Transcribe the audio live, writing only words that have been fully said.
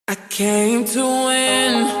came to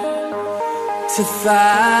win, to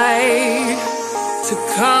fight, to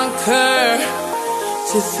conquer,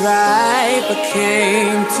 to thrive. I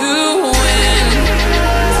came to win,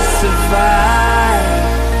 to survive,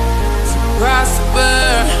 to prosper,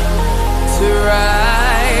 to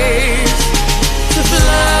rise, to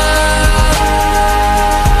fly.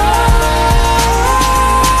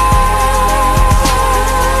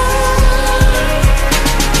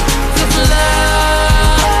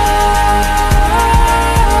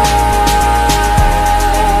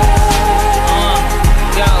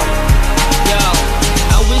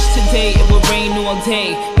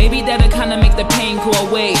 Day. Maybe that'll kinda make the pain go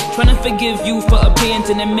away. Trying to forgive you for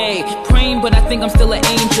abandoning me. Praying, but I think I'm still an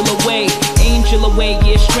angel away. Angel away,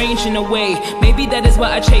 yeah, strange in a way. Maybe that is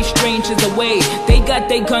why I chase strangers away. They got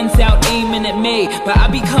their guns out aiming at me, but I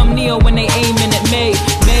become Neo when they aiming at me.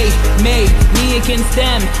 Me against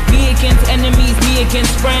them, me against enemies, me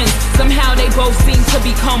against friends. Somehow they both seem to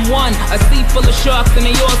become one. A sea full of sharks and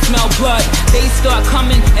they all smell blood. They start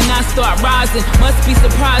coming and I start rising. Must be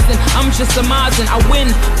surprising, I'm just surmising. I win,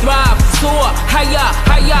 thrive, soar, higher,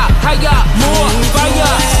 higher, higher, more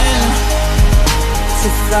fire. To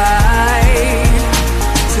fight,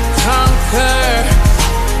 to conquer,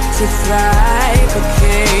 to thrive. I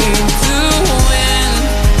came to win,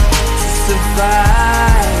 to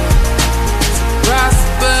survive, to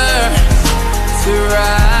prosper, to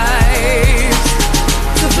rise,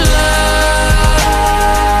 to fly.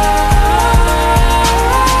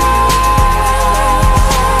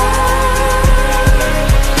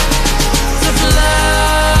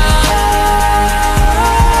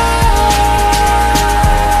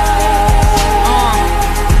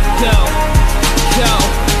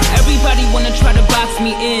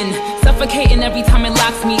 Me in, suffocating every time it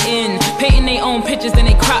locks me in. Painting their own pictures and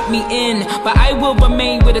they crop me in. But I will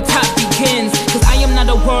remain where the top begins. Cause I am not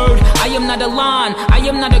a word, I am not a line. I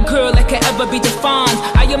am not a girl that can ever be defined.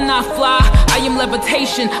 I am not fly, I am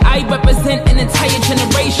levitation. I represent an entire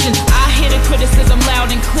generation. I hear the criticism loud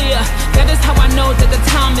and clear. That is how I know that the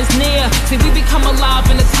time is near. See, we become alive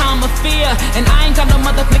in a time of fear. And I ain't got no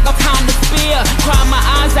motherfucking time to spare. Cry my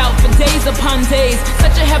eyes out for days upon days.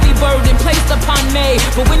 Such a heavy burden placed upon me.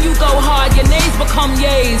 But when you go hard, your names become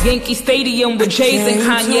yays. Yankee Stadium with Jays and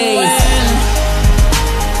Kanye's.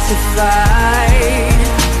 To fight,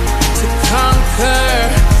 to conquer,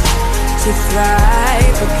 to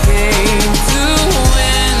thrive. I came to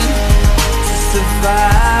win, to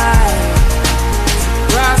survive, to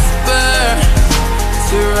prosper,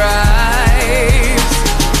 to rise,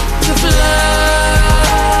 to fly.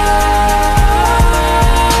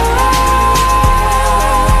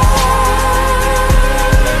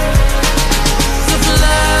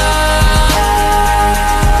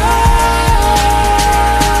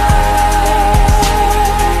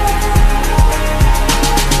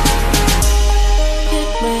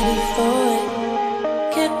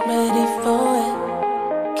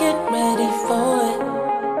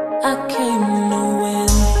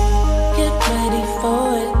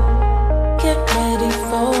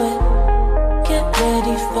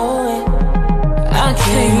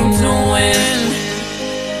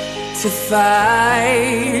 To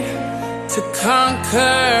fight, to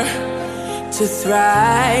conquer, to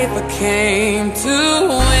thrive. I came to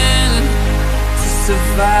win, to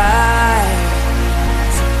survive,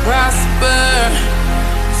 to prosper,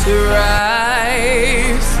 to rise.